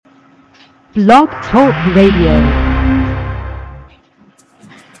Blog Talk Radio.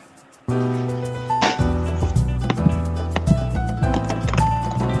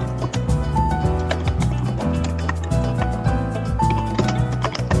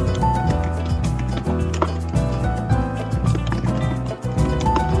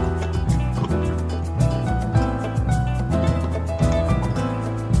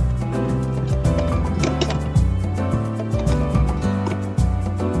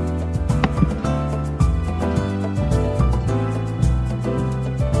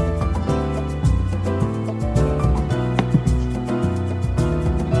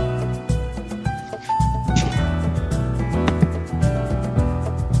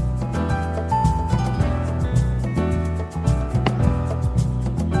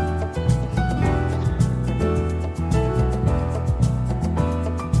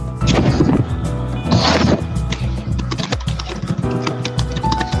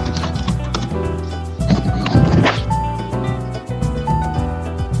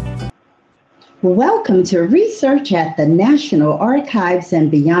 Welcome to Research at the National Archives and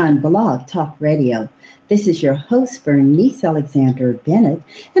Beyond Blog Talk Radio. This is your host, Bernice Alexander Bennett,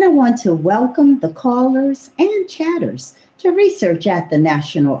 and I want to welcome the callers and chatters to Research at the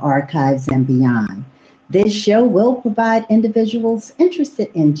National Archives and Beyond. This show will provide individuals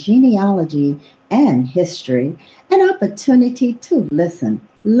interested in genealogy and history an opportunity to listen,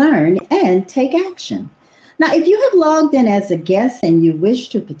 learn, and take action. Now, if you have logged in as a guest and you wish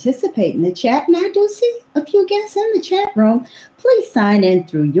to participate in the chat, and I do see a few guests in the chat room, please sign in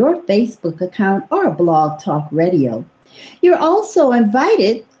through your Facebook account or Blog Talk Radio. You're also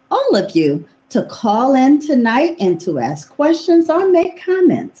invited, all of you, to call in tonight and to ask questions or make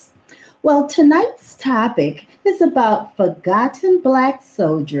comments. Well, tonight's topic is about forgotten Black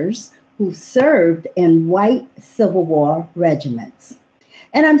soldiers who served in white Civil War regiments.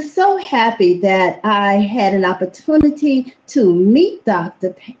 And I'm so happy that I had an opportunity to meet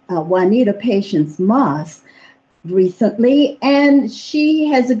Dr. Juanita Patience Moss recently, and she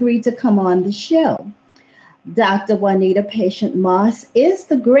has agreed to come on the show. Dr. Juanita Patience Moss is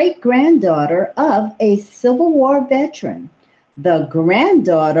the great-granddaughter of a Civil War veteran, the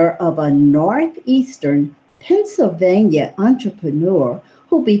granddaughter of a northeastern Pennsylvania entrepreneur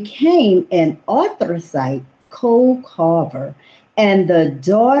who became an anthracite coal carver, and the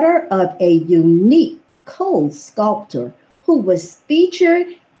daughter of a unique coal sculptor who was featured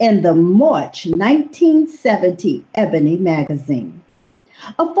in the March 1970 EBONY Magazine.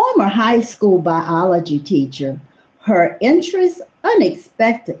 A former high school biology teacher, her interests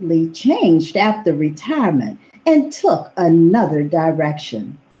unexpectedly changed after retirement and took another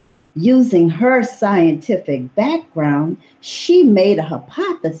direction. Using her scientific background, she made a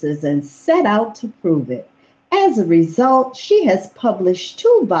hypothesis and set out to prove it. As a result, she has published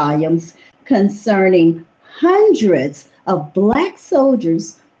 2 volumes concerning hundreds of Black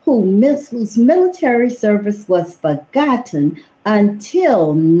soldiers whose military service was forgotten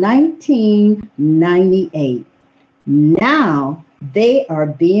until 1998. Now they are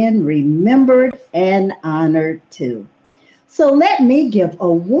being remembered and honored too. So let me give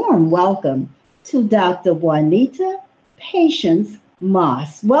a warm welcome to Dr. Juanita Patience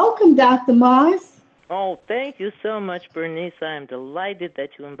Moss. Welcome, Dr. Moss. Oh, thank you so much, Bernice. I am delighted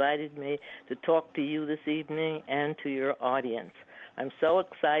that you invited me to talk to you this evening and to your audience. I'm so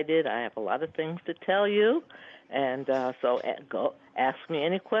excited. I have a lot of things to tell you, and so go ask me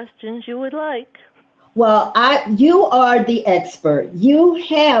any questions you would like. Well, you are the expert. You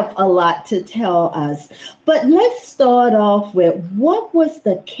have a lot to tell us. But let's start off with, what was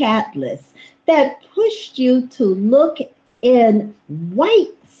the catalyst that pushed you to look in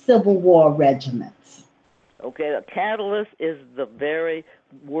white Civil War regiments? Okay, the catalyst is the very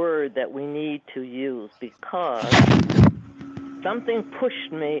word that we need to use, because something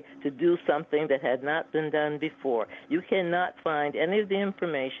pushed me to do something that had not been done before. You cannot find any of the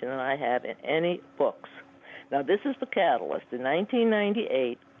information that I have in any books. Now, this is the catalyst. In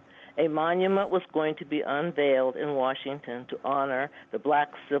 1998, a monument was going to be unveiled in Washington to honor the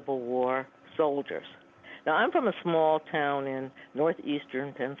Black Civil War soldiers. Now, I'm from a small town in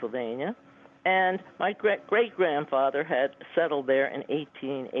northeastern Pennsylvania, and my great-grandfather had settled there in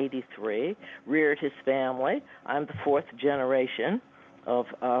 1883, reared his family. I'm the 4th generation of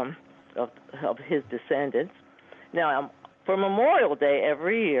his descendants. Now, for Memorial Day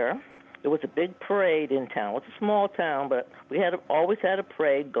every year, there was a big parade in town. It's a small town, but we always had a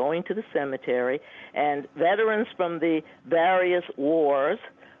parade going to the cemetery, and veterans from the various wars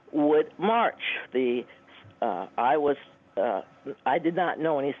would march. I was I did not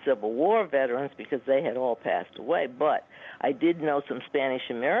know any Civil War veterans because they had all passed away, but I did know some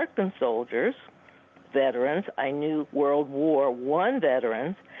Spanish-American soldiers, veterans. I knew World War I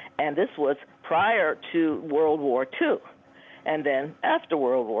veterans, and this was prior to World War II, and then after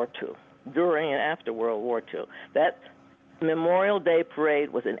World War II, during and after World War II. That Memorial Day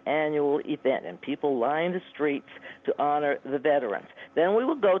parade was an annual event, and people lined the streets to honor the veterans. Then we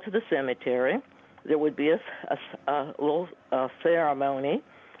would go to the cemetery. There would be a little ceremony,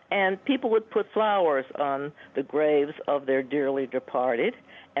 and people would put flowers on the graves of their dearly departed,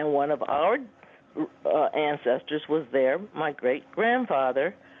 and one of our ancestors was there, my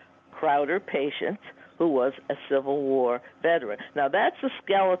great-grandfather, Crowder Patience, who was a Civil War veteran. Now, that's the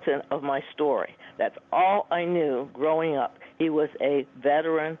skeleton of my story. That's all I knew growing up. He was a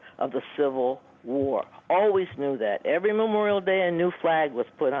veteran of the Civil War. Always knew that. Every Memorial Day, a new flag was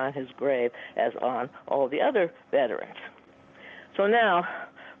put on his grave, as on all the other veterans. So now,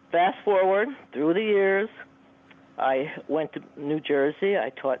 fast forward through the years, I went to New Jersey. I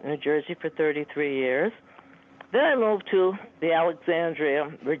taught in New Jersey for 33 years. Then I moved to the Alexandria,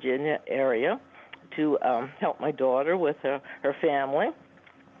 Virginia area to help my daughter with her family.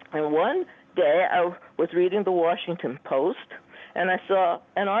 And one day I was reading the Washington Post, and I saw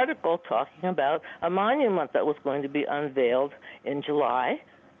an article talking about a monument that was going to be unveiled in July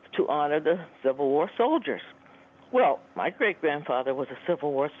to honor the Civil War soldiers. Well, my great-grandfather was a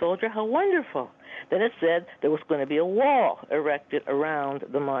Civil War soldier. How wonderful. Then it said there was going to be a wall erected around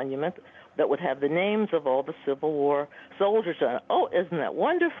the monument that would have the names of all the Civil War soldiers on it. Oh, isn't that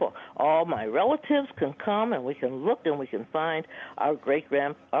wonderful? All my relatives can come, and we can look, and we can find our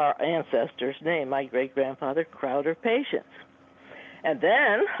ancestor's name, my great-grandfather, Crowder Patience. And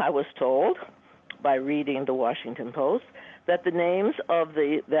then I was told, by reading the Washington Post, that the names of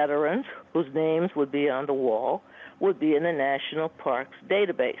the veterans whose names would be on the wall would be in the National Parks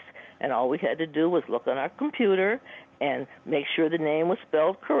database. And all we had to do was look on our computer and make sure the name was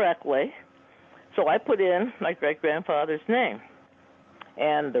spelled correctly. So I put in my great-grandfather's name,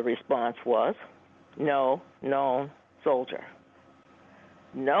 and the response was, no known soldier.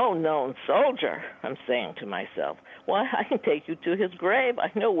 No known soldier, I'm saying to myself. Well, I can take you to his grave. I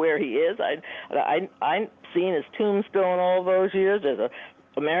know where he is. I've seen his tombstone all those years. There's an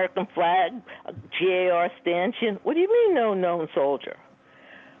American flag, a GAR stanchion. What do you mean, no known soldier?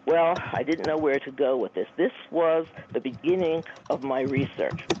 Well, I didn't know where to go with this. This was the beginning of my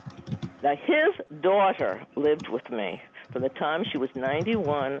research. Now, his daughter lived with me from the time she was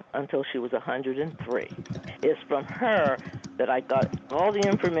 91 until she was 103. It's from her that I got all the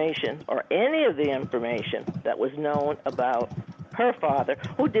information, or any of the information, that was known about her father,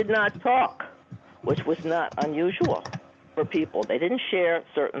 who did not talk, which was not unusual for people. They didn't share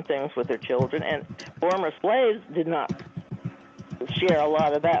certain things with their children, and former slaves did not share a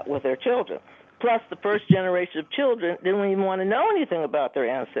lot of that with their children. Plus, the first generation of children didn't even want to know anything about their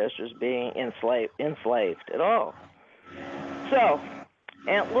ancestors being enslaved at all. So,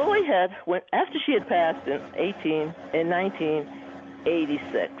 Aunt Lily after she had passed in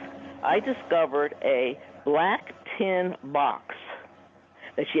 1986, I discovered a black tin box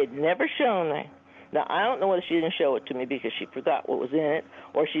that she had never shown me. Now, I don't know whether she didn't show it to me because she forgot what was in it,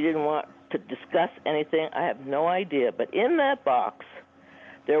 or she didn't want to discuss anything. I have no idea. But in that box,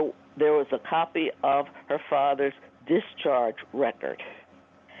 there was a copy of her father's discharge record.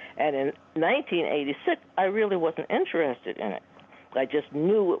 And in 1986, I really wasn't interested in it. I just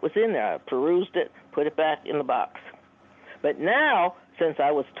knew it was in there. I perused it, put it back in the box. But now, since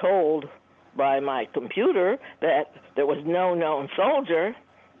I was told by my computer that there was no known soldier,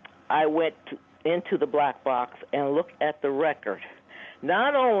 I went into the black box and looked at the record.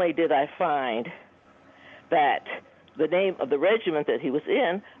 Not only did I find that the name of the regiment that he was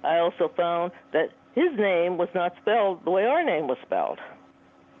in, I also found that his name was not spelled the way our name was spelled.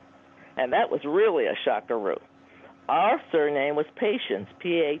 And that was really a shockaroo. Our surname was Patience,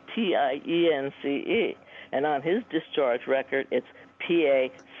 Patience, and on his discharge record, it's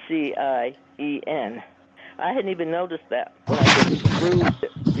Pacien. I hadn't even noticed that when I didn't peruse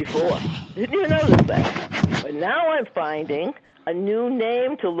it before. Didn't even notice that. But now I'm finding a new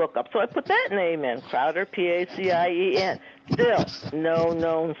name to look up. So I put that name in, Crowder, Pacien. Still, no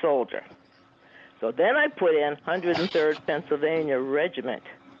known soldier. So then I put in 103rd Pennsylvania Regiment,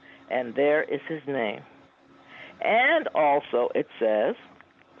 and there is his name. And also it says,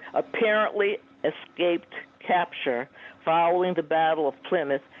 apparently escaped capture following the Battle of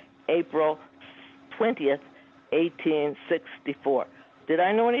Plymouth, April 20th, 1864. Did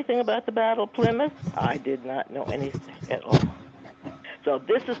I know anything about the Battle of Plymouth? I did not know anything at all. So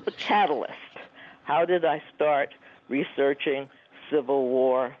this is the catalyst. How did I start researching Civil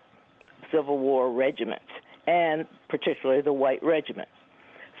War regiments, and particularly the white regiment.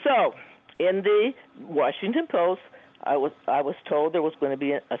 So, in the Washington Post, I was told there was going to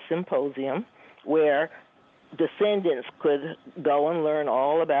be a symposium where descendants could go and learn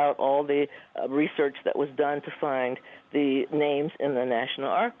all about all the research that was done to find the names in the National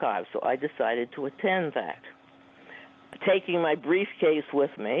Archives. So I decided to attend that, taking my briefcase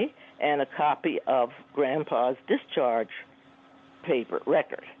with me and a copy of Grandpa's discharge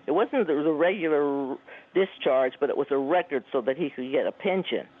record. It wasn't the regular discharge, but it was a record so that he could get a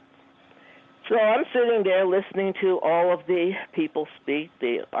pension. So I'm sitting there listening to all of the people speak,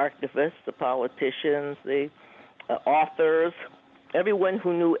 the archivists, the politicians, the authors, everyone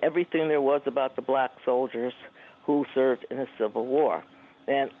who knew everything there was about the black soldiers who served in the Civil War.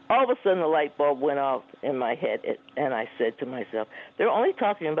 And all of a sudden the light bulb went out in my head, and I said to myself, they're only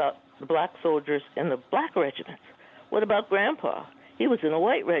talking about the black soldiers in the black regiments. What about Grandpa? He was in a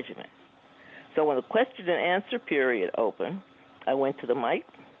white regiment. So when the question and answer period opened, I went to the mic,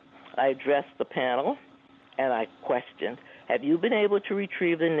 I addressed the panel, and I questioned, have you been able to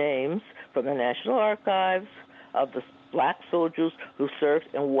retrieve the names from the National Archives of the black soldiers who served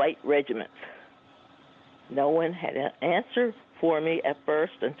in white regiments? No one had an answer for me at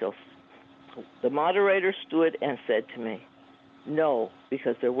first until the moderator stood and said to me, no,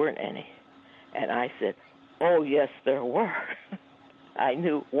 because there weren't any. And I said, oh, yes, there were. I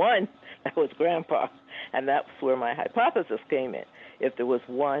knew one, that was Grandpa, and that's where my hypothesis came in. If there was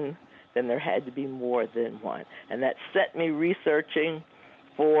one, then there had to be more than one. And that set me researching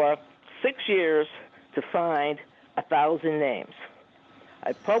for 6 years to find 1,000 names.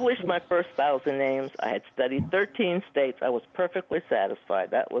 I published my first 1,000 names. I had studied 13 states. I was perfectly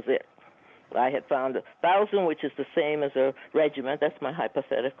satisfied. That was it. I had found 1,000, which is the same as a regiment. That's my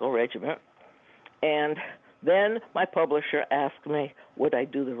hypothetical regiment. And then my publisher asked me, would I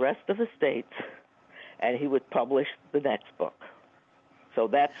do the rest of the states, and he would publish the next book. So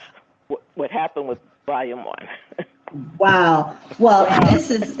that's what happened with Volume 1. Wow. Well, this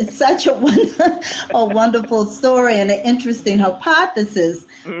is such a wonderful story and an interesting hypothesis.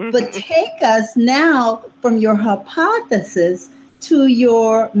 But take us now from your hypothesis to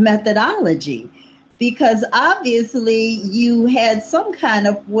your methodology, because obviously you had some kind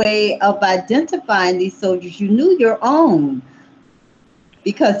of way of identifying these soldiers. You knew your own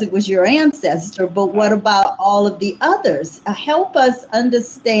because it was your ancestor, but what about all of the others? Help us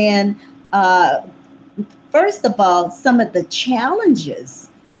understand, first of all, some of the challenges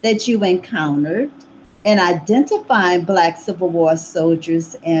that you encountered in identifying Black Civil War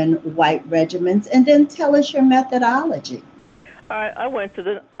soldiers and white regiments, and then tell us your methodology. I went to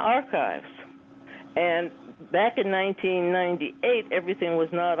the archives, and back in 1998, everything was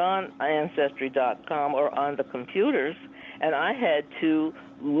not on Ancestry.com or on the computers, and I had to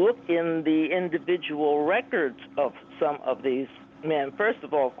look in the individual records of some of these men. First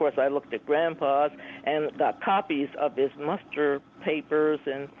of all, of course, I looked at Grandpa's and got copies of his muster papers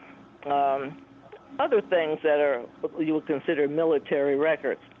and other things that are you would consider military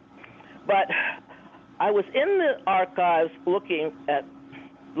records. But I was in the archives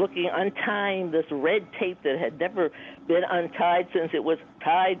untying this red tape that had never been untied since it was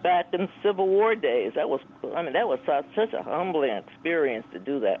tied back in Civil War days. That was such a humbling experience to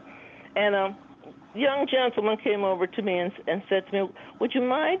do that. And a young gentleman came over to me and said to me, would you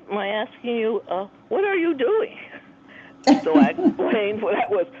mind my asking you, what are you doing? So I explained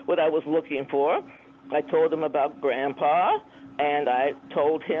what I was looking for. I told him about Grandpa, and I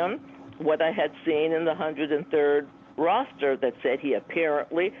told him what I had seen in the 103rd roster that said he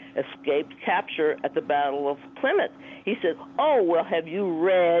apparently escaped capture at the Battle of Plymouth. He said, oh, well, have you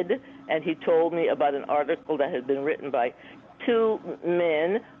read? And he told me about an article that had been written by two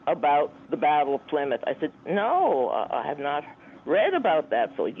men about the Battle of Plymouth. I said, no, I have not read about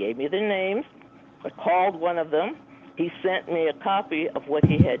that. So he gave me the names. I called one of them. He sent me a copy of what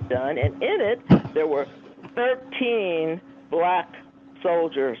he had done, and in it there were 13 black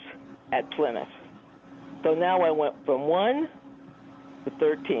soldiers at Plymouth. So now I went from 1 to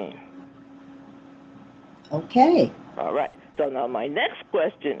 13. Okay. All right. So now my next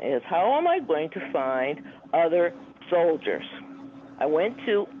question is, how am I going to find other soldiers? I went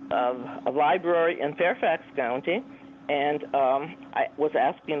to a library in Fairfax County, and I was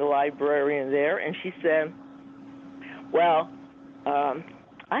asking the librarian there, and she said, well,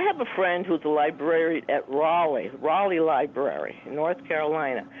 I have a friend who's a librarian at Raleigh Library in North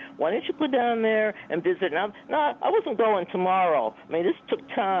Carolina. Why don't you go down there and visit? Now, no, I wasn't going tomorrow. I mean, this took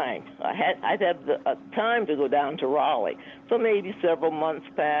time. I'd have the time to go down to Raleigh. So maybe several months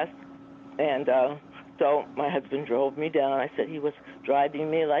passed, and So my husband drove me down. I said he was driving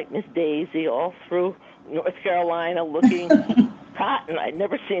me like Miss Daisy all through North Carolina looking cotton. I'd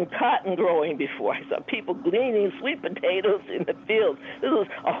never seen cotton growing before. I saw people gleaning sweet potatoes in the fields. This was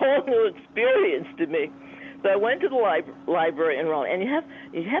a whole new experience to me. So I went to the library in Rome, and you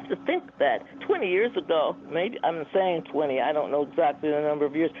have to think that 20 years ago, maybe I'm saying 20, I don't know exactly the number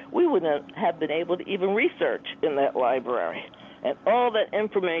of years, we wouldn't have been able to even research in that library, and all that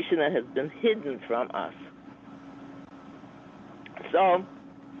information that has been hidden from us. So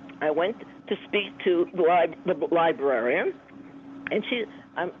I went to speak to the librarian, and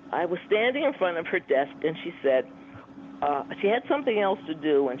I was standing in front of her desk, and she said she had something else to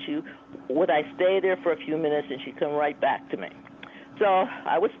do, and would I stay there for a few minutes, and she'd come right back to me. So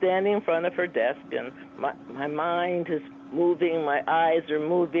I was standing in front of her desk, and my mind is moving, my eyes are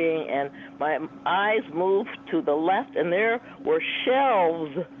moving, and my eyes moved to the left, and there were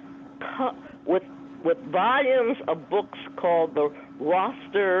shelves with volumes of books called the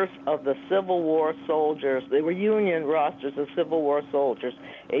Rosters of the Civil War Soldiers. They were Union rosters of Civil War soldiers,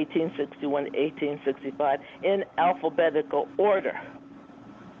 1861 to 1865, in alphabetical order.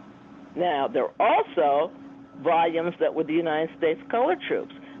 Now, there were also volumes that were the United States colored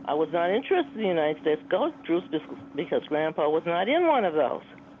troops. I was not interested in the United States colored troops because Grandpa was not in one of those.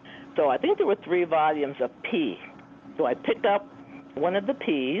 So I think there were 3 volumes of P. So I pick up one of the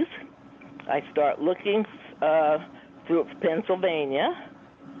Ps. I start looking through Pennsylvania,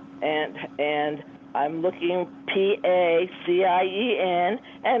 and I'm looking P-A-C-I-E-N,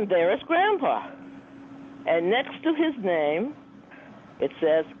 and there is Grandpa. And next to his name, it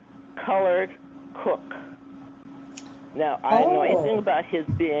says colored cook. Now, I didn't know anything about his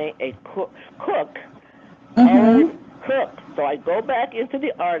being a cook, colored cook. So I go back into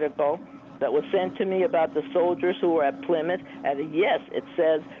the article that was sent to me about the soldiers who were at Plymouth, and yes, it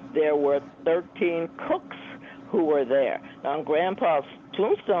says there were 13 cooks who were there. Now, on Grandpa's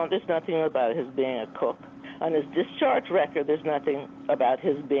tombstone, there's nothing about his being a cook. On his discharge record, there's nothing about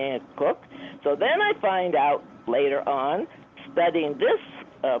his being a cook. So then I find out later on, studying this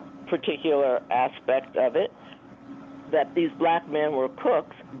particular aspect of it, that these black men were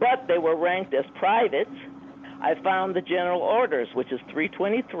cooks, but they were ranked as privates. I found the general orders, which is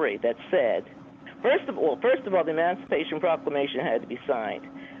 323, that said, first of all, the Emancipation Proclamation had to be signed.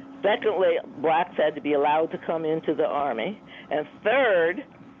 Secondly, blacks had to be allowed to come into the Army. And third,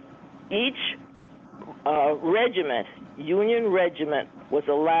 each regiment, Union regiment, was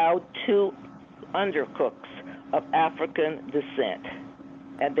allowed 2 undercooks of African descent,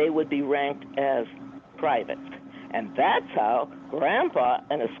 and they would be ranked as privates. And that's how Grandpa,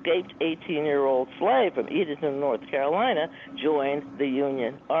 an escaped 18-year-old slave from Edenton, North Carolina, joined the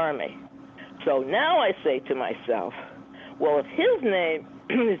Union Army. So now I say to myself, well, if his name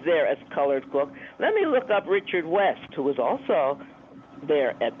is there as colored cook, let me look up Richard West, who was also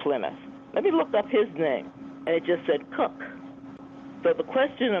there at Plymouth. Let me look up his name, and it just said cook. So the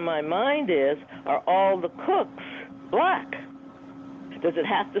question in my mind is, are all the cooks black? Does it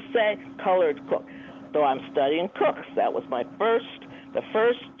have to say colored cook? So I'm studying cooks. That was the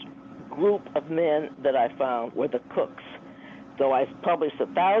first group of men that I found were the cooks. So I published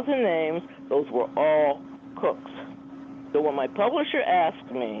 1,000 names. Those were all cooks. So when my publisher asked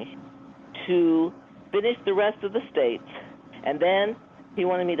me to finish the rest of the states, and then he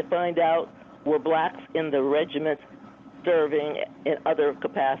wanted me to find out were blacks in the regiments serving in other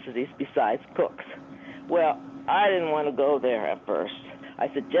capacities besides cooks. Well, I didn't want to go there at first. I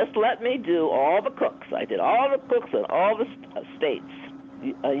said, just let me do all the cooks. I did all the cooks in all the states,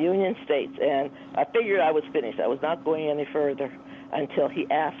 Union states, and I figured I was finished. I was not going any further until he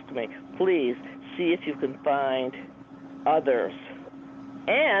asked me, please see if you can find others.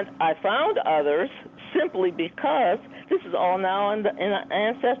 And I found others simply because this is all now in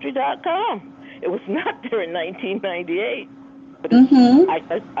Ancestry.com. It was not there in 1998. But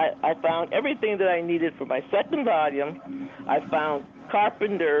I found everything that I needed for my second volume. I found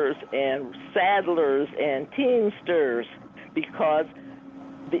carpenters and saddlers and teamsters, because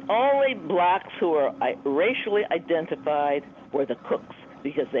the only blacks who were racially identified were the cooks,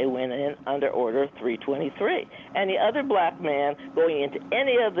 because they went in under Order 323. And the other black man going into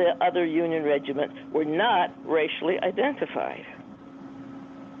any of the other Union regiments were not racially identified.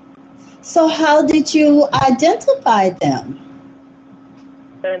 So how did you identify them?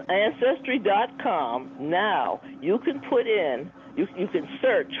 On Ancestry.com, now you can put in, you can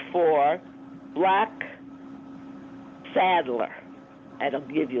search for black saddler, and it'll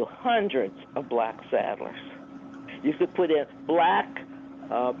give you hundreds of black saddlers. You could put in black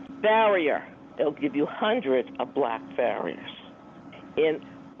farrier. It'll give you hundreds of black farriers. In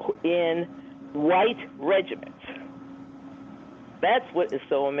white regiments. That's what is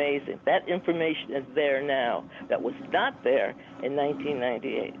so amazing. That information is there now that was not there in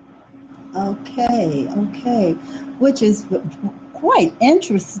 1998. Okay, which is quite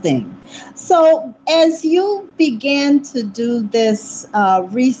interesting. So, as you began to do this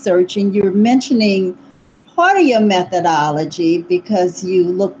research, and you're mentioning part of your methodology because you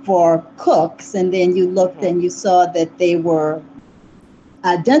look for cooks, and then you looked and you saw that they were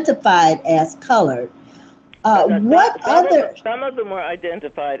identified as colored. Some of them were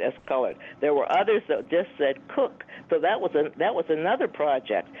identified as colored. There were others that just said cook. So that was another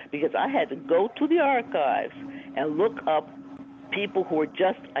project, because I had to go to the archives and look up people who were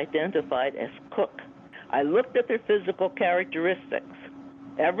just identified as cook. I looked at their physical characteristics.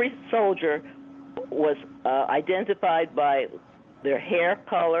 Every soldier was identified by their hair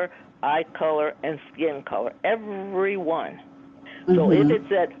color, eye color, and skin color. Every one. So if it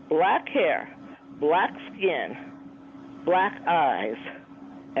said black hair, black skin, black eyes,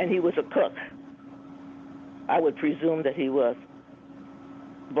 and he was a cook, I would presume that he was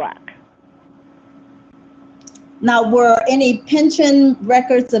black. Now, were any pension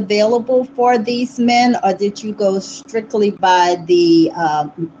records available for these men, or did you go strictly by the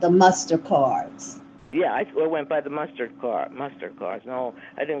muster cards? Yeah, I went by the muster cards. No,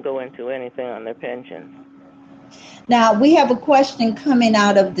 I didn't go into anything on their pensions. Now, we have a question coming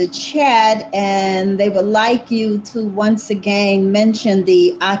out of the chat, and they would like you to once again mention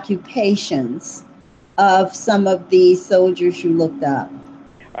the occupations of some of the soldiers you looked up.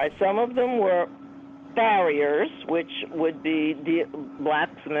 All right, some of them were farriers, which would be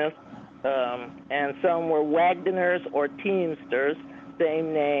blacksmiths, and some were wagoners or teamsters,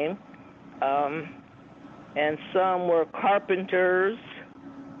 same name, and some were carpenters,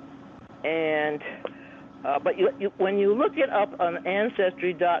 and but when you look it up on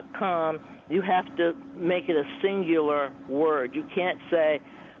Ancestry.com, you have to make it a singular word. You can't say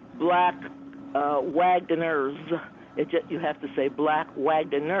black wagoners. You have to say black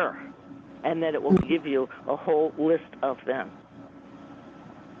wagoner, and then it will give you a whole list of them.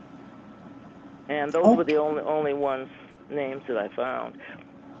 And those were the only names that I found.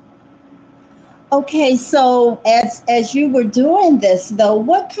 Okay, so as you were doing this, though,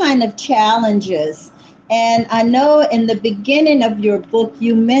 what kind of challenges? And I know in the beginning of your book,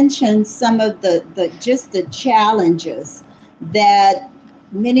 you mentioned some of the challenges that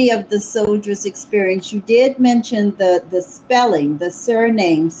many of the soldiers experienced. You did mention the spelling, the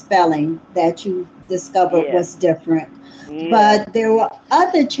surname spelling that you discovered was different. Yeah. But there were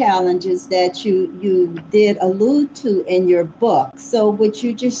other challenges that you did allude to in your book. So would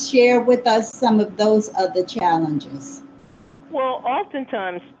you just share with us some of those other challenges? Well,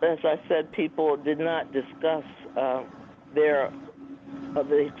 oftentimes, as I said, people did not discuss the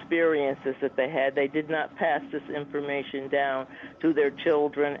experiences that they had. They did not pass this information down to their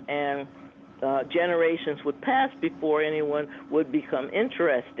children, and generations would pass before anyone would become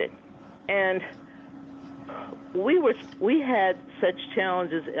interested. And we had such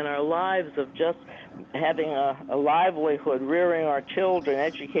challenges in our lives of just having a livelihood, rearing our children,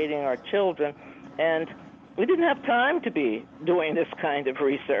 educating our children, and we didn't have time to be doing this kind of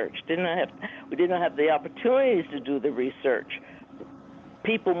research. We did not have the opportunities to do the research.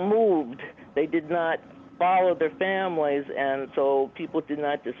 People moved. They did not follow their families, and so people did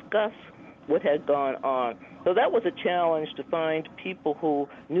not discuss what had gone on. So that was a challenge, to find people who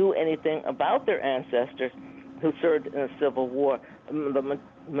knew anything about their ancestors who served in the Civil War. The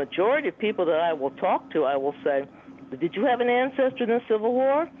majority of people that I will talk to, I will say, "Did you have an ancestor in the Civil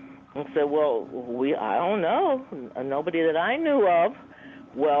War?" And say, "Well, I don't know. Nobody that I knew of."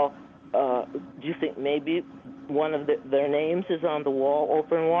 Well, do you think maybe one of their names is on the wall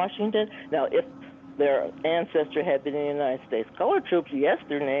over in Washington? Now, if their ancestor had been in the United States Colored Troops, yes,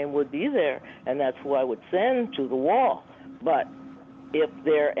 their name would be there, and that's who I would send to the wall. But if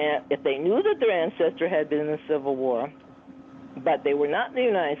they knew that their ancestor had been in the Civil War, but they were not in the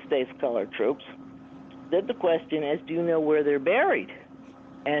United States Colored Troops, then the question is, do you know where they're buried?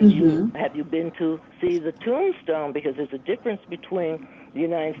 And have you been to see the tombstone? Because there's a difference between the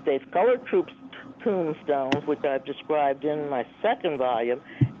United States Colored Troops tombstones, which I've described in my second volume,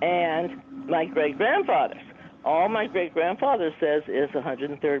 and my great-grandfather's. All my great-grandfather says is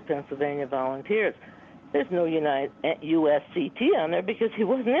 103rd Pennsylvania Volunteers. There's no USCT on there because he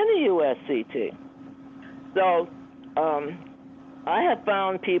wasn't in the USCT. So I have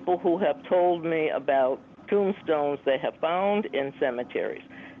found people who have told me about tombstones they have found in cemeteries.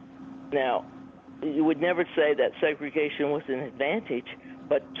 Now, you would never say that segregation was an advantage,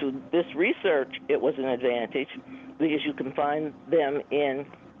 but to this research, it was an advantage because you can find them in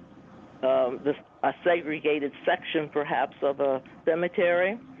a segregated section, perhaps, of a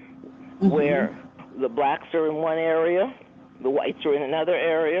cemetery where the blacks are in one area, the whites are in another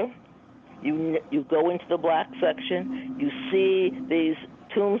area. You go into the black section, you see these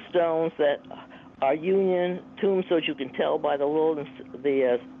tombstones that are Union tombstones. You can tell by the little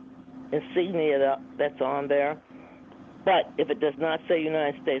insignia that's on there. But if it does not say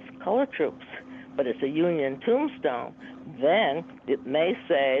United States Color Troops, but it's a Union tombstone, then it may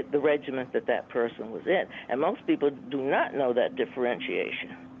say the regiment that person was in. And most people do not know that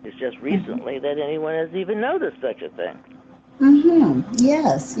differentiation. It's just recently that anyone has even noticed such a thing.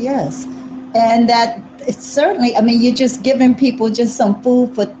 Yes, yes. And that it's certainly, I mean, you're just giving people just some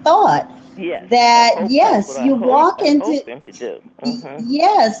food for thought. Yes. That, yes, you walk into, Mm-hmm.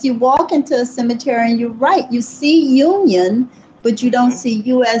 yes, you walk into a cemetery and you're right. You see Union, but you don't see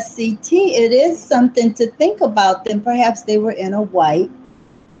USCT. It is something to think about. Then perhaps they were in a white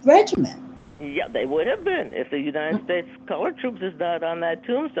regiment. Yeah, they would have been if the United States Color Troops is not on that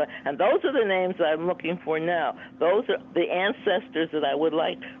tombstone. And those are the names I'm looking for now. Those are the ancestors that I would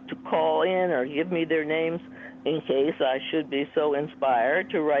like to call in or give me their names in case I should be so inspired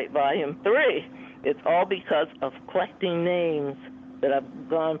to write Volume 3. It's all because of collecting names that I've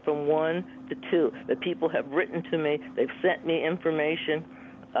gone from 1 to 2. The people have written to me. They've sent me information.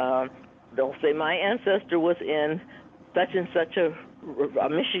 They'll say, my ancestor was in such and such a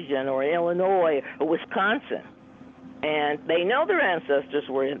Michigan or Illinois or Wisconsin, and they know their ancestors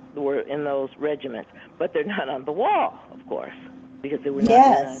were in those regiments, but they're not on the wall, of course, because they were not in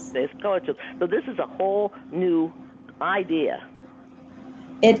the United States Color Troops. So this is a whole new idea.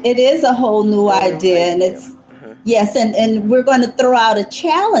 It is a whole new idea, and it's yes, and we're going to throw out a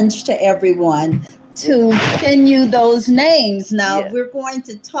challenge to everyone to send you those names. Now, we're going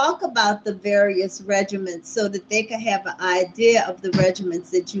to talk about the various regiments so that they can have an idea of the regiments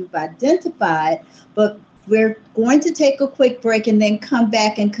that you've identified. But we're going to take a quick break and then come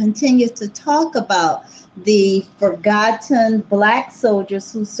back and continue to talk about the forgotten black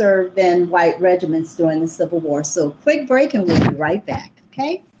soldiers who served in white regiments during the Civil War. So quick break and we'll be right back,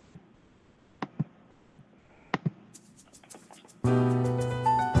 okay?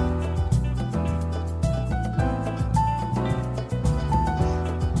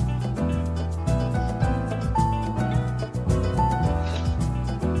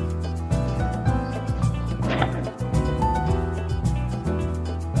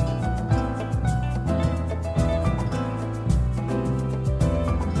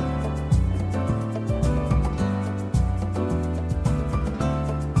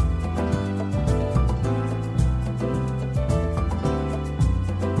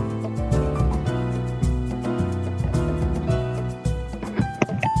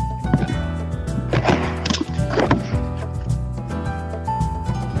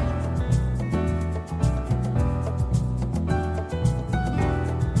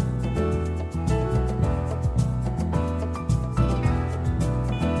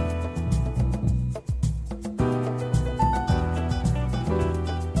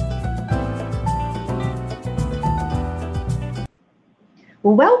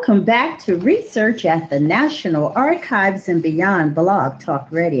 Welcome back to Research at the National Archives and Beyond Blog Talk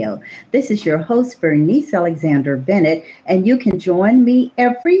Radio. This is your host, Bernice Alexander Bennett, and you can join me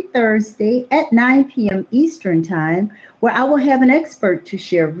every Thursday at 9 p.m. Eastern Time, where I will have an expert to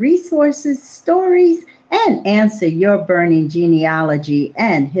share resources, stories, and answer your burning genealogy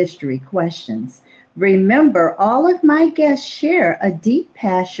and history questions. Remember, all of my guests share a deep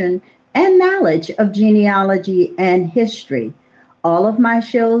passion and knowledge of genealogy and history. All of my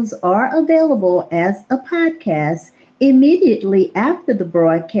shows are available as a podcast immediately after the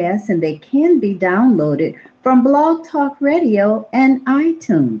broadcast, and they can be downloaded from Blog Talk Radio and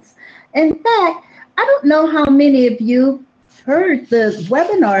iTunes. In fact, I don't know how many of you heard the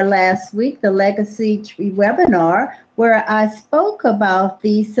webinar last week, the Legacy Tree webinar, where I spoke about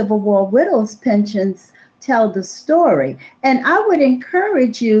the Civil War widows' pensions tell the story. And I would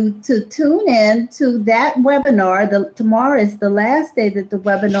encourage you to tune in to that webinar. Tomorrow is the last day that the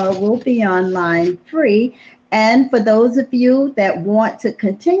webinar will be online free. And for those of you that want to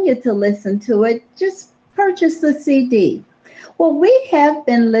continue to listen to it, just purchase the CD. Well, we have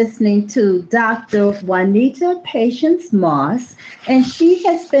been listening to Dr. Juanita Patience Moss, and she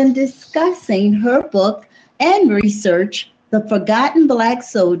has been discussing her book and research, The Forgotten Black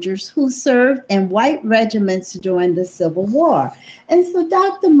Soldiers Who Served in White Regiments During the Civil War. And so,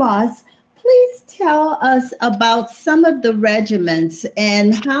 Dr. Moss, please tell us about some of the regiments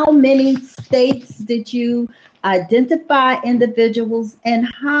and how many states did you identify individuals, and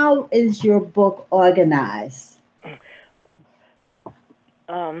how is your book organized?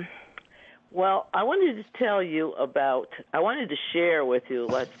 Well, I wanted to share with you,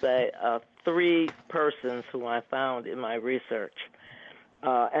 let's say, 3 persons who I found in my research,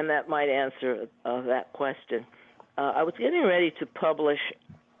 and that might answer that question. I was getting ready to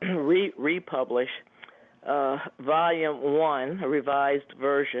republish Volume 1, a revised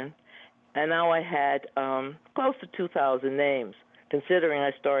version, and now I had close to 2,000 names, considering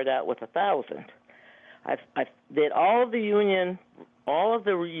I started out with 1,000. I did all of the Union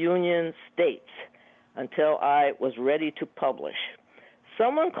states until I was ready to publish.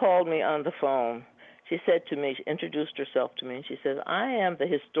 Someone called me on the phone. She said to me, she introduced herself to me, and she said, I am the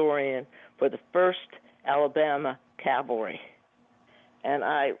historian for the 1st Alabama Cavalry. And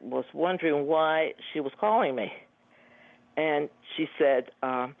I was wondering why she was calling me. And she said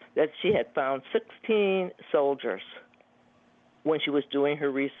that she had found 16 soldiers when she was doing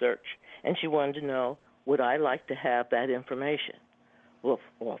her research, and she wanted to know, would I like to have that information? Well,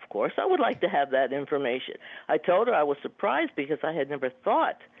 of course I would like to have that information. I told her I was surprised because I had never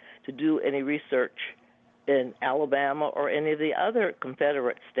thought to do any research in Alabama or any of the other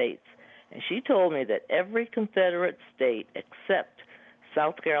Confederate states. And she told me that every Confederate state except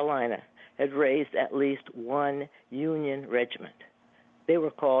South Carolina had raised at least one Union regiment. They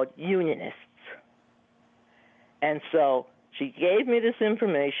were called Unionists. And so she gave me this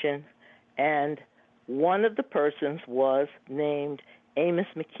information, and one of the persons was named Amos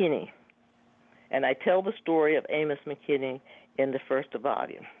McKinney. And I tell the story of Amos McKinney in the 1st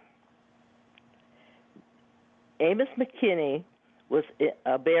volume. Amos McKinney was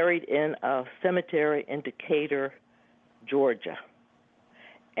buried in a cemetery in Decatur, Georgia.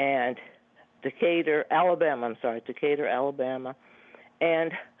 And Decatur, Alabama.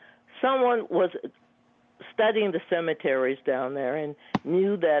 And someone was studying the cemeteries down there and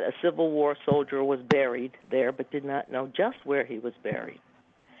knew that a Civil War soldier was buried there, but did not know just where he was buried.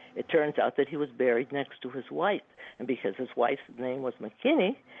 It turns out that he was buried next to his wife, and because his wife's name was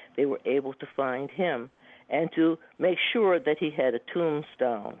McKinney, they were able to find him and to make sure that he had a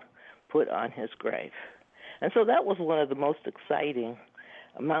tombstone put on his grave. And so that was one of the most exciting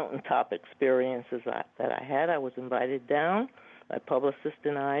mountaintop experiences that I had. I was invited down. My publicist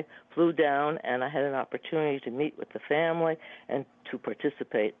and I flew down, and I had an opportunity to meet with the family and to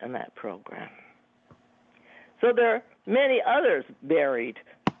participate in that program. So there are many others buried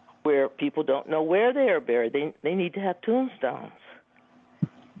where people don't know where they are buried. They need to have tombstones.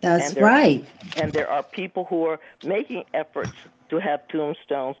 That's right. And there are people who are making efforts to have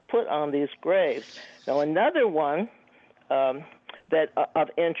tombstones put on these graves. Now, another one that of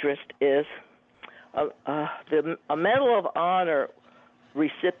interest is a Medal of Honor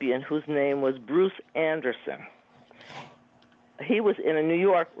recipient whose name was Bruce Anderson. He was in a New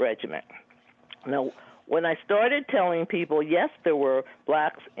York regiment. Now, when I started telling people, yes, there were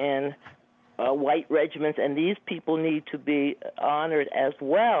blacks in white regiments, and these people need to be honored as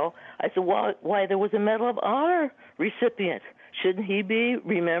well, I said, well, why, there was a Medal of Honor recipient. Shouldn't he be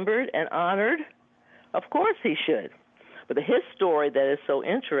remembered and honored? Of course he should. But his story that is so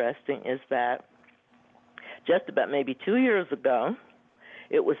interesting is that just about maybe 2 years ago,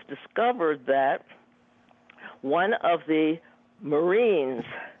 it was discovered that one of the Marines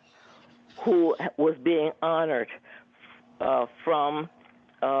who was being honored from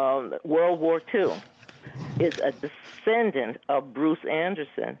World War II is a descendant of Bruce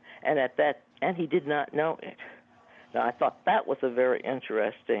Anderson, and he did not know it. Now, I thought that was a very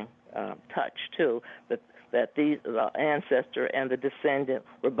interesting touch too, that the ancestor and the descendant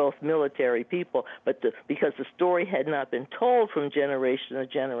were both military people, but because the story had not been told from generation to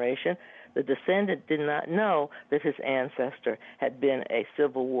generation, the descendant did not know that his ancestor had been a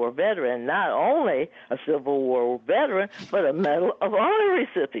Civil War veteran, not only a Civil War veteran, but a Medal of Honor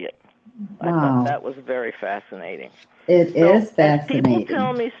recipient. Wow. I thought that was very fascinating. It is fascinating. As people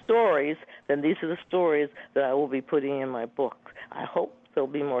tell me stories, then these are the stories that I will be putting in my book. I hope there'll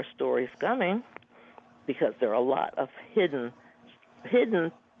be more stories coming, because there are a lot of hidden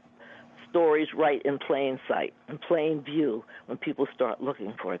stories right in plain sight, in plain view, when people start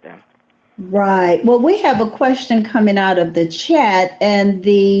looking for them. Right. Well, we have a question coming out of the chat, and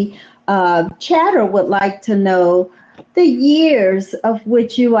the chatter would like to know the years of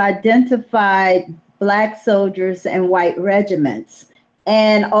which you identified black soldiers and white regiments.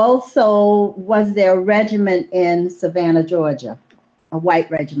 And also, was there a regiment in Savannah, Georgia, a white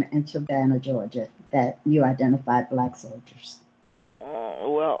regiment in Savannah, Georgia, that you identified black soldiers?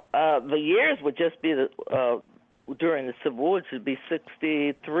 The years would just be during the Civil War, it would be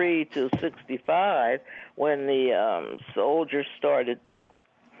 63 to 65 when the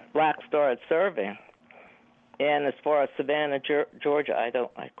blacks started serving. And as far as Savannah, Georgia,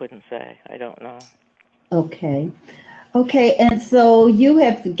 I couldn't say. I don't know. Okay. Okay, and so you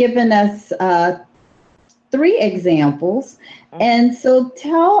have given us three examples. And so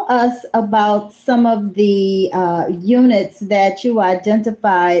tell us about some of the units that you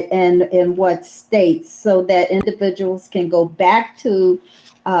identified and in what states so that individuals can go back to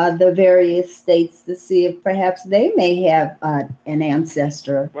the various states to see if perhaps they may have an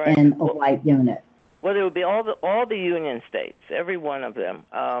ancestor in a white unit. Well, there would be all the Union states, every one of them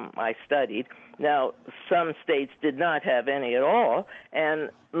I studied. Now, some states did not have any at all, and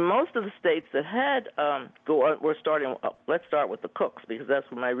most of the states that had let's start with the Cooks, because that's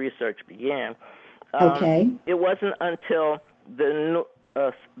where my research began. Okay. It wasn't until the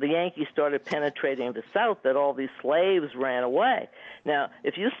Yankees started penetrating the South that all these slaves ran away. Now,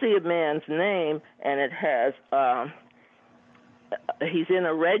 if you see a man's name and it has, he's in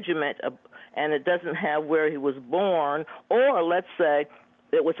a regiment, and it doesn't have where he was born, or let's say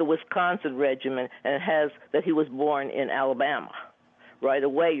it was a Wisconsin regiment and it has that he was born in Alabama. Right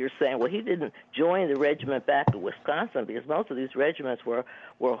away you're saying, well, he didn't join the regiment back to Wisconsin, because most of these regiments were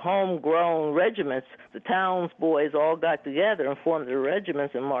homegrown regiments. The towns boys all got together and formed their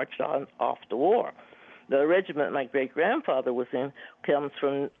regiments and marched off to war. The regiment my great-grandfather was in comes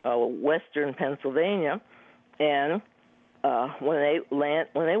from western Pennsylvania, and when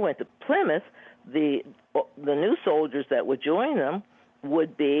they went to Plymouth, the new soldiers that would join them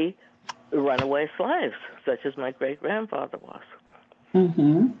would be runaway slaves, such as my great-grandfather was.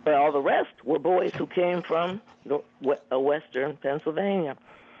 Mm-hmm. But all the rest were boys who came from western Pennsylvania.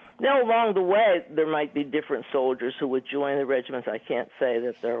 Now, along the way, there might be different soldiers who would join the regiments. I can't say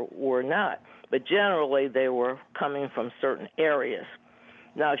that there were not, but generally they were coming from certain areas.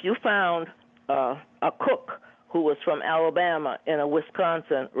 Now, if you found a cook who was from Alabama in a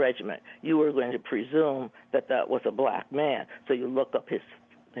Wisconsin regiment, you were going to presume that that was a black man. So you look up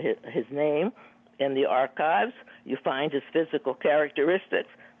his name in the archives, you find his physical characteristics,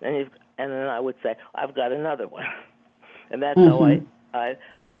 and then I would say, I've got another one. And that's how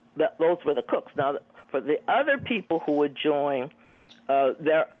those were the Cooks. Now, for the other people who would join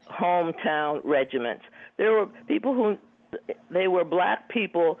their hometown regiments, there were people they were black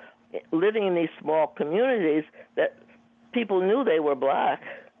people living in these small communities that people knew they were black.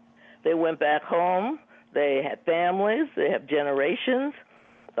 They went back home. They had families. They have generations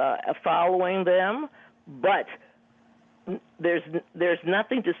following them. But there's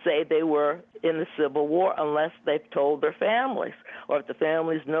nothing to say they were in the Civil War unless they've told their families, or if the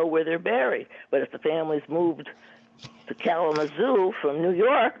families know where they're buried. But if the families moved to Kalamazoo from New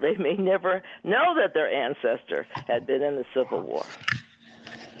York, they may never know that their ancestor had been in the Civil War.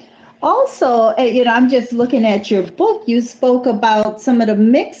 Also, I'm just looking at your book. You spoke about some of the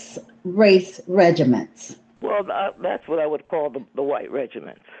mixed race regiments. Well, that's what I would call the white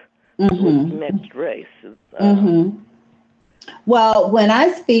regiments, mixed race. Well, when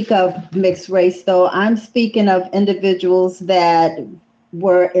I speak of mixed race, though, I'm speaking of individuals that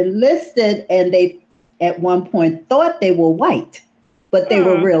were enlisted and they, at one point, thought they were white, but they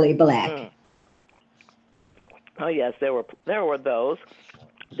were really black. Oh, yes, there were those.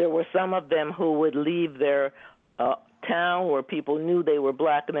 There were some of them who would leave their town where people knew they were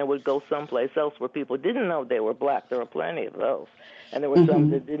black, and they would go someplace else where people didn't know they were black. There were plenty of those. And there were some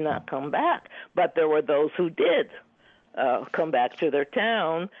that did not come back. But there were those who did come back to their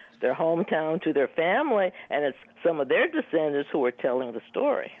town, their hometown, to their family, and it's some of their descendants who are telling their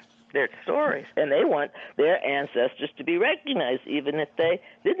stories. And they want their ancestors to be recognized, even if they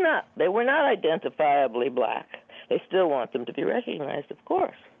were not identifiably black. They still want them to be recognized, of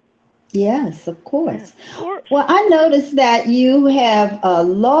course. Yes, of course. Yeah, of course. Well, I noticed that you have a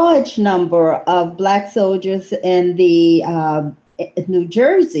large number of black soldiers in the New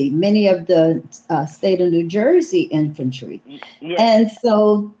Jersey, many of the state of New Jersey infantry. Yes. And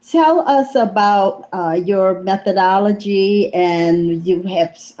so tell us about your methodology, and you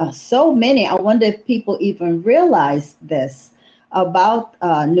have so many. I wonder if people even realize this about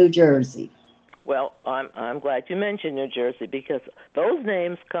New Jersey. Well, I'm glad you mentioned New Jersey, because those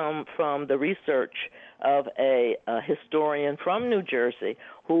names come from the research of a historian from New Jersey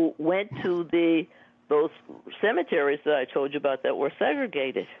who went to those cemeteries that I told you about that were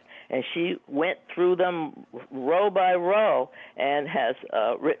segregated. And she went through them row by row and has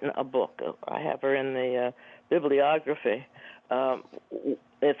written a book. I have her in the bibliography.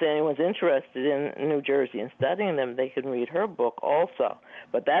 If anyone's interested in New Jersey and studying them, they can read her book also.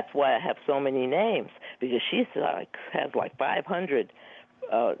 But that's why I have so many names, because she has like 500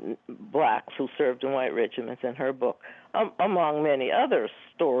 blacks who served in white regiments in her book, among many other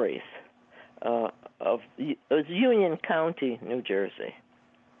stories it was Union County, New Jersey.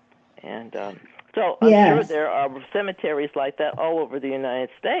 And so I'm sure there are cemeteries like that all over the United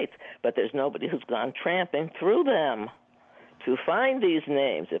States, but there's nobody who's gone tramping through them to find these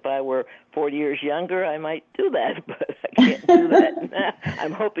names. If I were 40 years younger, I might do that, but I can't do that now.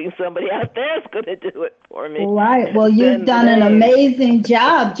 I'm hoping somebody out there is going to do it for me. Right. Well, you've done an amazing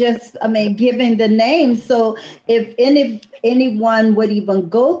job giving the names. So if anyone would even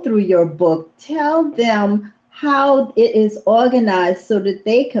go through your book, tell them how it is organized so that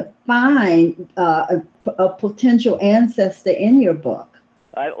they could find a potential ancestor in your book.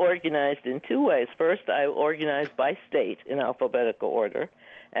 I organized in two ways. First, I organized by state in alphabetical order,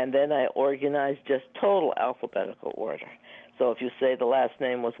 and then I organized just total alphabetical order. So if you say the last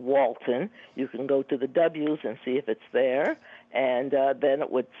name was Walton, you can go to the W's and see if it's there, and then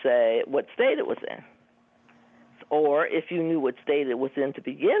it would say what state it was in. Or if you knew what state it was in to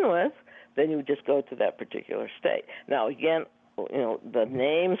begin with, then you would just go to that particular state. Now, again, the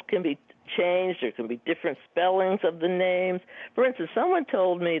names can be changed. There can be different spellings of the names. For instance, someone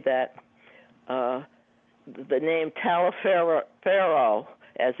told me that the name Taliaferro,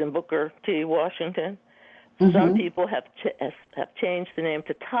 as in Booker T. Washington, some people have changed the name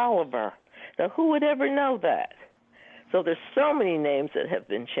to Tolliver. Now, who would ever know that? So there's so many names that have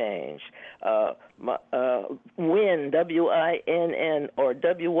been changed. Wynn, W-I-N-N, or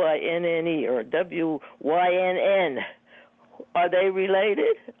W-Y-N-N-E, or W-Y-N-N. Are they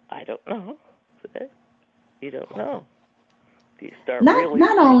related? I don't know. You don't know. You start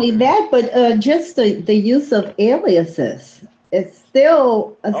not only that, but just the use of aliases. It's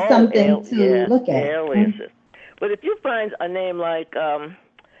still something to look at. Aliases. But if you find a name like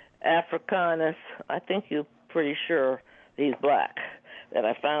Africanus, I think you're pretty sure he's black. That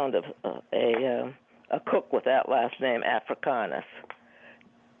I found a cook with that last name, Africanus.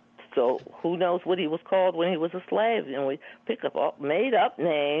 So who knows what he was called when he was a slave? We pick up made up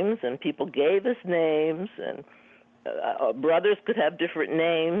names, and people gave us names, and brothers could have different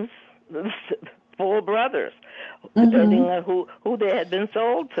names, full brothers, depending on who they had been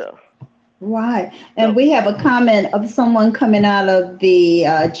sold to. Right. And we have a comment of someone coming out of the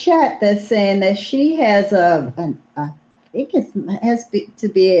chat that's saying that she has I think it has to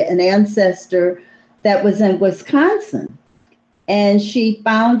be an ancestor that was in Wisconsin. And she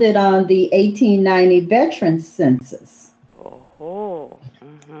found it on the 1890 Veterans Census. Oh.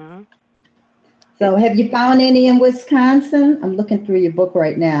 Mm-hmm. So have you found any in Wisconsin? I'm looking through your book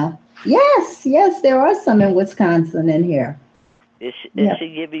right now. Yes, there are some in Wisconsin in here. Is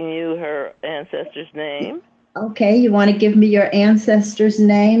she giving you her ancestor's name? Okay, you want to give me your ancestor's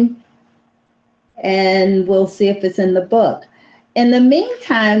name? And we'll see if it's in the book. In the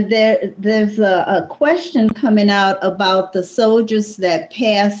meantime, there's a question coming out about the soldiers that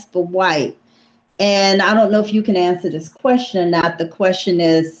passed for white. And I don't know if you can answer this question or not. The question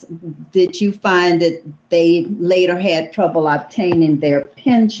is, did you find that they later had trouble obtaining their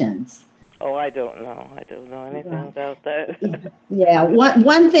pensions? Oh, I don't know. I don't know anything about that. Yeah,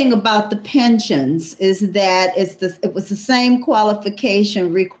 one thing about the pensions is that it was the same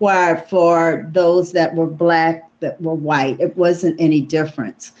qualification required for those that were black, that were white. It wasn't any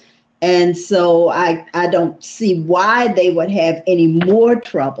difference. And so I don't see why they would have any more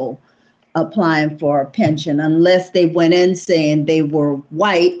trouble applying for a pension unless they went in saying they were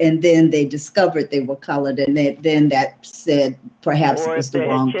white and then they discovered they were colored, and then that said perhaps it was the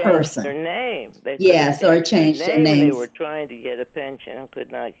wrong person. Their name. Yes, or changed their name. They were trying to get a pension and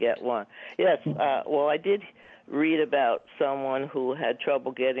could not get one. Yes, well, I did read about someone who had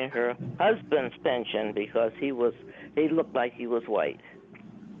trouble getting her husband's pension because he looked like he was white.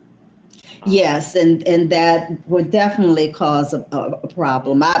 Yes, and that would definitely cause a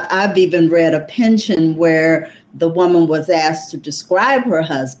problem. I've even read a pension where the woman was asked to describe her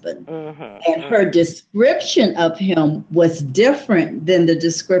husband, and her description of him was different than the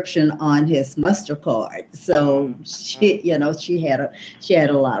description on his muster card. So she had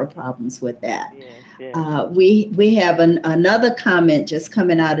a lot of problems with that. Yes. We have another comment just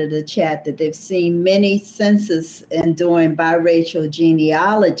coming out of the chat that they've seen many census and doing biracial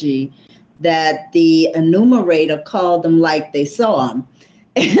genealogy that the enumerator called them like they saw them.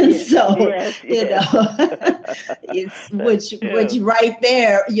 And so, which right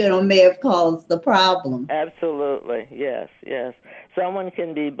there, may have caused the problem. Absolutely. Yes. Someone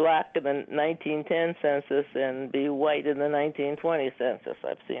can be black in the 1910 census and be white in the 1920 census.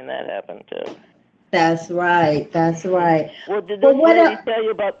 I've seen that happen too. That's right. Well, did this lady tell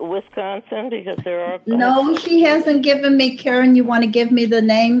you about Wisconsin? Because there are... No, she hasn't given me. Karen, you want to give me the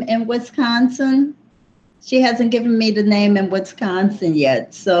name in Wisconsin? She hasn't given me the name in Wisconsin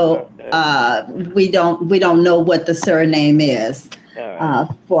yet, so Okay. we don't know what the surname is All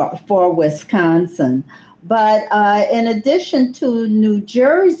right. for Wisconsin. But in addition to New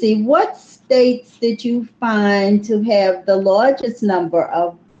Jersey, what states did you find to have the largest number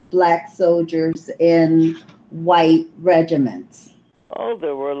of black soldiers in white regiments? Oh,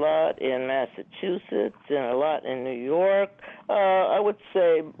 there were a lot in Massachusetts and a lot in New York. I would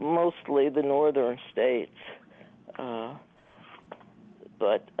say mostly the northern states. Uh,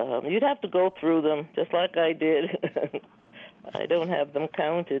 but you'd have to go through them just like I did. I don't have them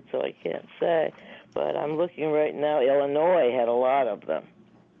counted, so I can't say. But I'm looking right now. Illinois had a lot of them.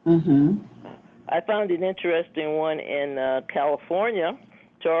 Mm-hmm. I found an interesting one in California,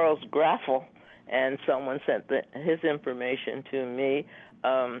 Charles Graffel, and someone sent his information to me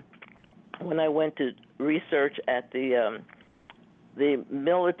when I went to research at the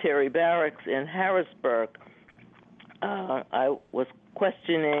military barracks in Harrisburg. I was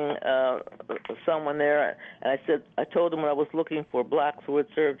questioning someone there, and I told him I was looking for blacks who had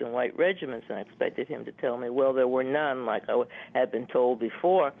served in white regiments, and I expected him to tell me, well, there were none, like I had been told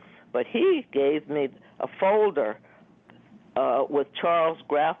before. But he gave me a folder with Charles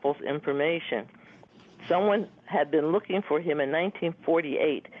Graffel's information. Someone had been looking for him in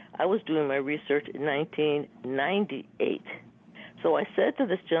 1948. I was doing my research in 1998. So I said to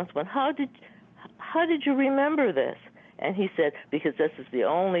this gentleman, how did you remember this? And he said, because this is the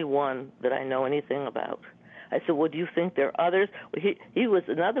only one that I know anything about. I said, well, do you think there are others? Well, he was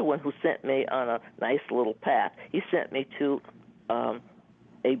another one who sent me on a nice little path. He sent me to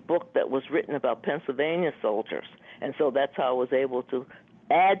a book that was written about Pennsylvania soldiers. And so that's how I was able to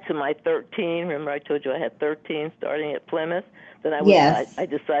add to my 13. Remember I told you I had 13 starting at Plymouth? Then Yes. I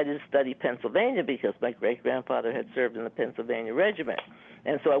decided to study Pennsylvania because my great-grandfather had served in the Pennsylvania Regiment.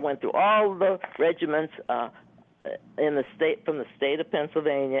 And so I went through all the regiments in the state, from the state of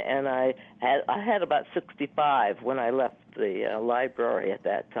Pennsylvania, and I had about 65 when I left the library at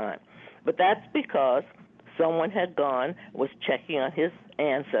that time. But that's because someone had was checking on his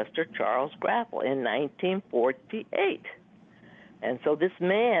ancestor, Charles Graffel, in 1948. And so this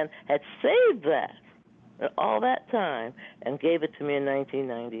man had saved that all that time and gave it to me in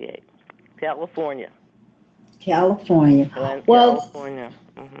 1998. California. California. California.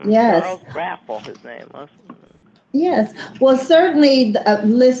 Mm-hmm. Yes. Charles Graffel, his name was. Yes. Well, certainly,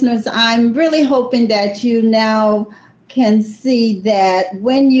 listeners, I'm really hoping that you now can see that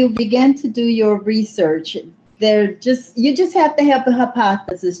when you begin to do your research, you just have to have the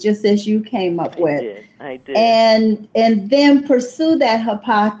hypothesis, just as you came up with. I did. And then pursue that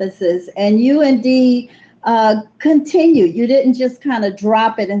hypothesis, and you indeed continue. You didn't just kind of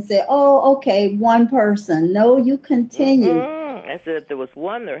drop it and say, "Oh, okay, one person." No, you continue. Mm-hmm. I said if there was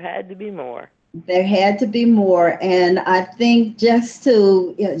one, there had to be more. There had to be more. And I think just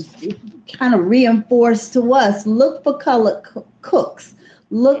to kind of reinforce to us, look for colored cooks,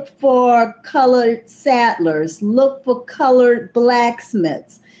 look for colored saddlers, look for colored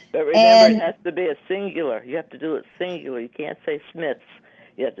blacksmiths. But remember, it has to be a singular. You have to do it singular. You can't say smiths.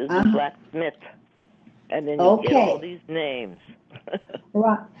 You have to do blacksmith. And then you get all these names.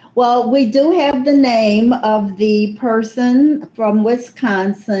 Right. Well, we do have the name of the person from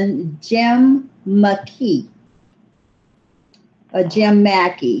Wisconsin, Jim McKee. Jim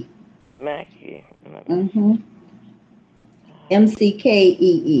Mackey. Mackey. Mm-hmm.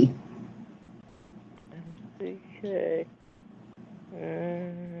 MCKEE. MCK.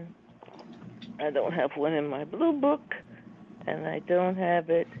 I don't have one in my blue book, and I don't have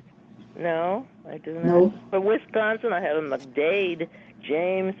it. No, I do not. No. For Wisconsin, I have a McDade,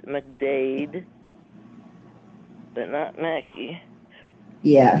 James McDade, but not Mackey.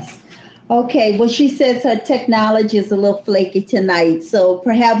 Yes. Okay. Well, she says her technology is a little flaky tonight, so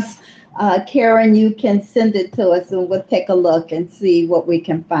perhaps Karen, you can send it to us, and we'll take a look and see what we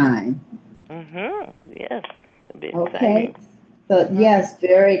can find. Mhm. Yes. It'll be okay. Exciting. So yes,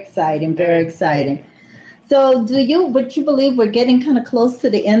 very exciting. Very exciting. So would you believe we're getting kind of close to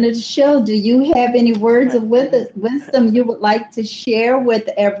the end of the show? Do you have any words of wisdom you would like to share with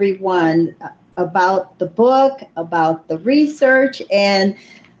everyone about the book, about the research, and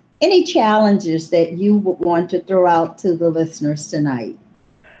any challenges that you would want to throw out to the listeners tonight?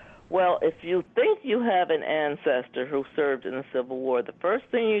 Well, if you think you have an ancestor who served in the Civil War, the first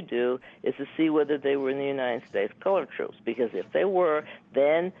thing you do is to see whether they were in the United States Colored Troops, because if they were,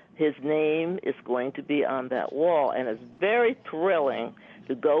 then his name is going to be on that wall, and it's very thrilling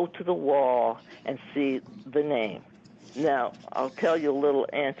to go to the wall and see the name. Now, I'll tell you a little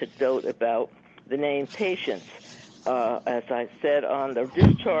anecdote about the name Patience. as I said on the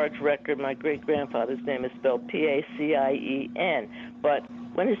discharge record, my great-grandfather's name is spelled Pacien. But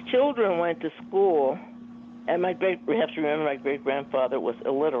when his children went to school, and we have to remember my great-grandfather was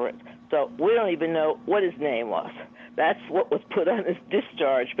illiterate, so we don't even know what his name was. That's what was put on his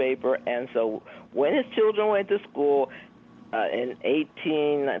discharge paper. And so when his children went to school in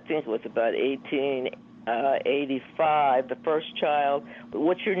 1885, the first child,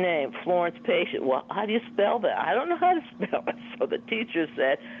 what's your name? Florence Patience. Well, how do you spell that? I don't know how to spell it. So the teacher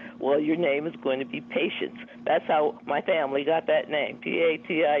said, well, your name is going to be Patience. That's how my family got that name, Patience.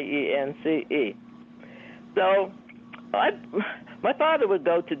 So my father would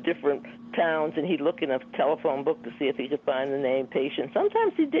go to different towns, and he'd look in a telephone book to see if he could find the name Patience.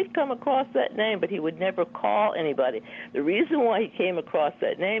 Sometimes he did come across that name, but he would never call anybody. The reason why he came across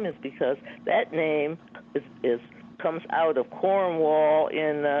that name is because that name comes out of Cornwall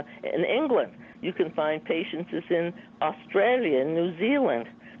in England. You can find Patiences in Australia and New Zealand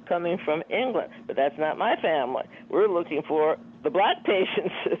coming from England, but that's not my family. We're looking for the black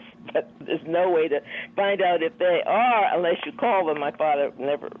Patiences, but there's no way to find out if they are unless you call them. My father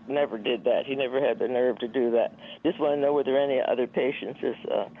never did that. He never had the nerve to do that. Just want to know were there any other Patiences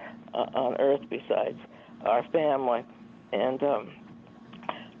on Earth besides our family. And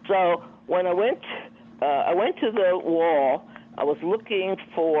so when I went to the wall, I was looking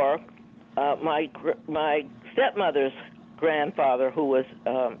for my stepmother's grandfather, who was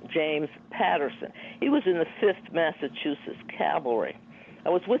James Patterson. He was in the 5th Massachusetts Cavalry. I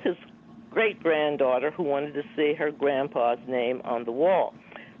was with his great-granddaughter who wanted to see her grandpa's name on the wall.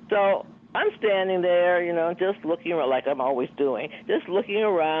 So I'm standing there, just looking around like I'm always doing, just looking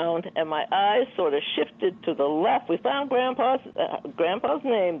around, and my eyes sort of shifted to the left. We found grandpa's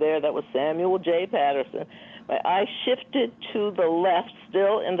name there. That was Samuel J. Patterson. My eyes shifted to the left,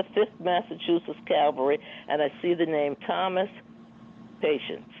 still in the 5th Massachusetts Cavalry, and I see the name Thomas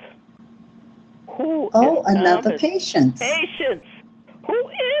Patience. Another Patience. Patience. Who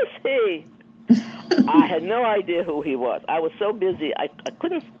is he? I had no idea who he was. I was so busy, I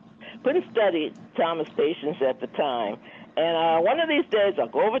couldn't study Thomas Patience at the time. And one of these days, I'll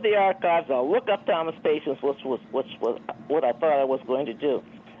go over the archives, I'll look up Thomas Patience, which was what I thought I was going to do.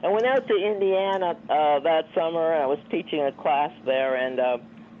 I went out to Indiana that summer. I was teaching a class there, and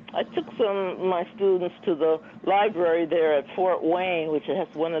I took some of my students to the library there at Fort Wayne, which has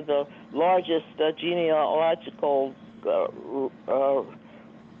one of the largest genealogical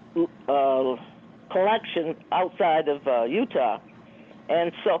collections outside of Utah.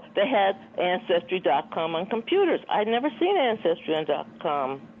 And so they had Ancestry.com on computers. I'd never seen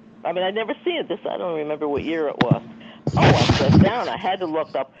Ancestry.com. I mean, I'd never seen it. I don't remember what year it was. Oh, I sat down. I had to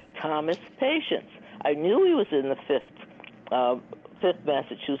look up Thomas Patience. I knew he was in the 5th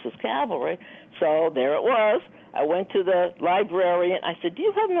Massachusetts Cavalry, so there it was. I went to the librarian. I said, do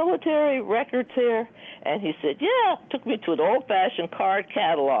you have military records here? And he said, yeah. Took me to an old-fashioned card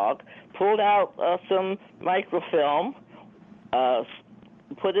catalog, pulled out some microfilm,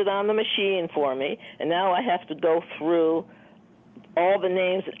 put it on the machine for me, and now I have to go through all the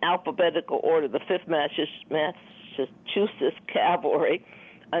names in alphabetical order, the 5th Massachusetts Cavalry,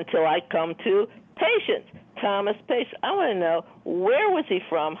 until I come to Patience, Thomas Patience. I want to know, where was he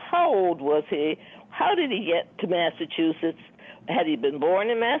from? How old was he? How did he get to Massachusetts? Had he been born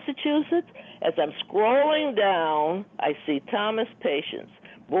in Massachusetts? As I'm scrolling down, I see Thomas Patience,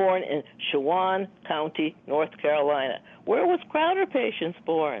 born in Chowan County, North Carolina. Where was Crowder Patience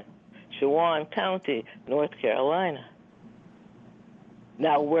born? Chowan County, North Carolina.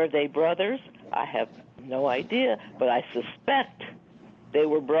 Now, were they brothers? I have no idea, but I suspect they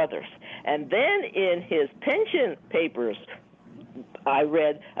were brothers. And then in his pension papers, I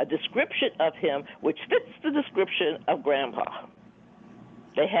read a description of him which fits the description of Grandpa.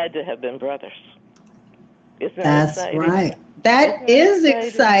 They had to have been brothers. Isn't that That's exciting? right. That is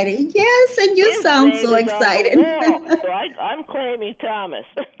exciting. Yes, and you sound so excited. So I'm claiming Thomas.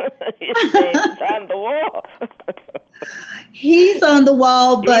 His name is on the wall. He's on the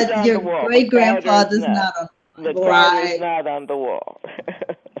wall, but on your the wall, great-grandfather's not on the wall. Crowder's not on the wall.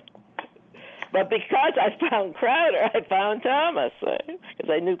 But because I found Crowder, I found Thomas.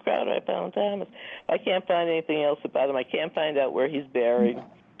 Because I knew Crowder, I found Thomas. I can't find anything else about him. I can't find out where he's buried.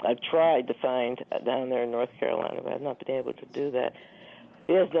 I've tried to find down there in North Carolina, but I've not been able to do that.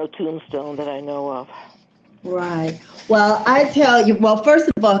 He has no tombstone that I know of. Right. Well, I tell you, first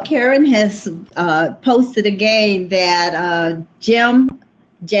of all, Karen has posted again that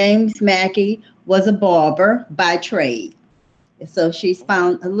James Mackey was a barber by trade. So she's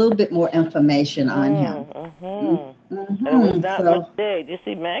found a little bit more information on him. And it was not McDade. You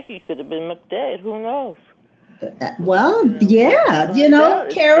see, Mackey could have been McDade. Who knows? Well,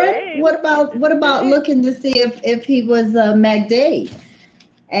 It's Karen, Dave. what about Dave. looking to see if he was MacDade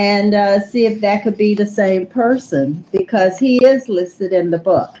and see if that could be the same person because he is listed in the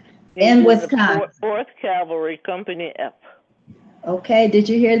book He's in in the Wisconsin. 4th Cavalry, Company F. Okay, did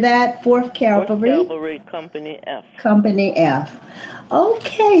you hear that? 4th 4th Cavalry, Cavalry, Company F. Company F.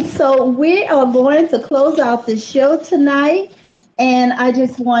 Okay, so we are going to close out the show tonight. And I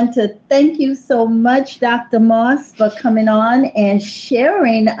just want to thank you so much, Dr. Moss, for coming on and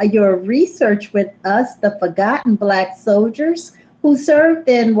sharing your research with us, the forgotten Black soldiers who served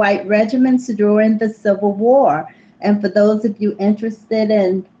in white regiments during the Civil War. And for those of you interested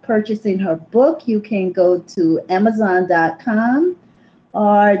in purchasing her book, you can go to Amazon.com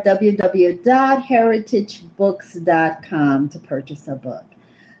or www.heritagebooks.com to purchase her book.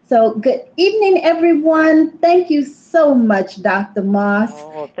 So good evening, everyone. Thank you so much, Dr. Moss.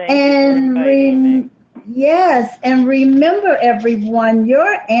 Oh, thank you for inviting me. Yes, and remember, everyone,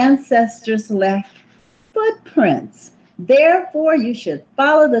 your ancestors left footprints. Therefore, you should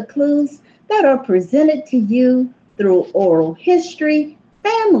follow the clues that are presented to you through oral history,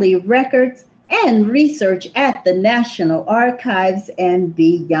 family records, and research at the National Archives and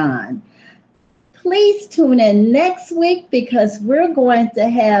beyond. Please tune in next week because we're going to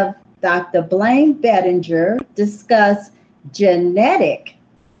have Dr. Blaine Bettinger discuss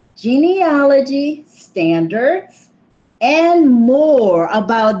genealogy standards, and more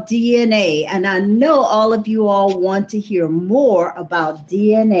about DNA. And I know all of you all want to hear more about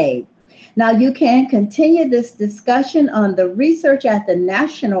DNA. Now, you can continue this discussion on the Research at the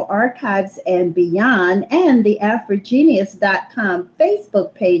National Archives and Beyond and the AfriGenius.com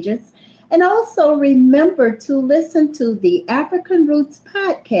Facebook pages. And also remember to listen to the African Roots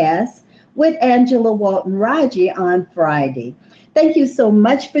podcast with Angela Walton Raji on Friday. Thank you so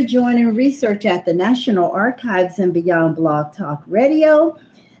much for joining Research at the National Archives and Beyond Blog Talk Radio.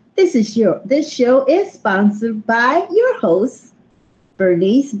 This show is sponsored by your host,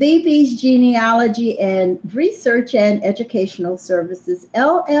 Bernice Beebe's Genealogy and Research and Educational Services,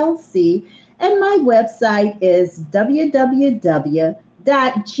 LLC, and my website is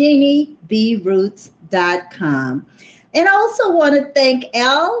www.jeanniebroots.com. And I also want to thank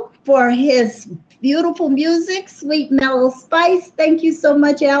Al for his beautiful music, Sweet Mellow Spice. Thank you so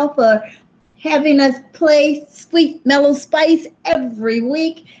much, Al, for having us play Sweet Mellow Spice every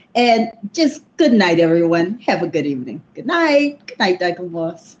week. And just good night, everyone. Have a good evening. Good night. Good night, Dr.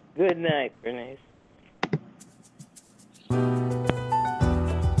 Moss. Good night, Bernice.